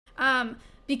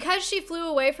Because she flew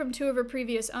away from 2 of her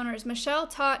previous owners, Michelle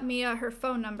taught Mia her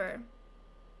phone number.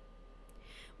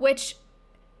 Which,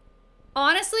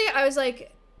 honestly, I was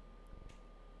like,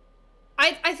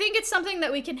 I think it's something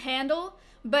that we can handle,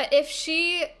 but if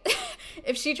she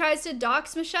if she tries to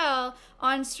dox Michelle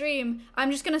on stream,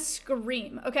 I'm just gonna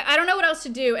scream. Okay, I don't know what else to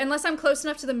do unless I'm close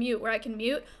enough to the mute where I can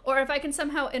mute, or if I can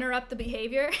somehow interrupt the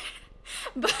behavior.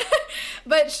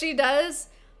 but she does,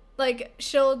 like,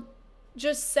 she'll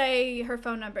just say her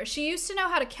phone number. She used to know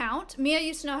how to count. Mia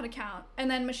used to know how to count, and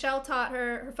then Michelle taught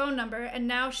her her phone number, and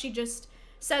now she just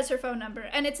says her phone number.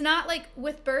 And it's not like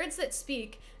with birds that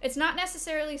speak, it's not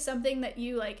necessarily something that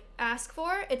you like ask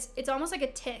for. It's almost like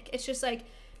a tick. It's just like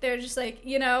they're just like,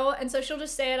 you know, and so she'll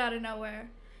just say it out of nowhere.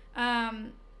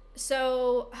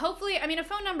 So hopefully, I mean, a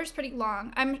phone number's pretty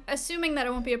long. I'm assuming that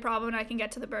it won't be a problem and I can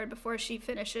get to the bird before she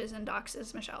finishes and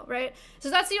doxes Michelle, right?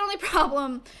 So that's the only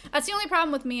problem. That's the only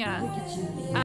problem with Mia.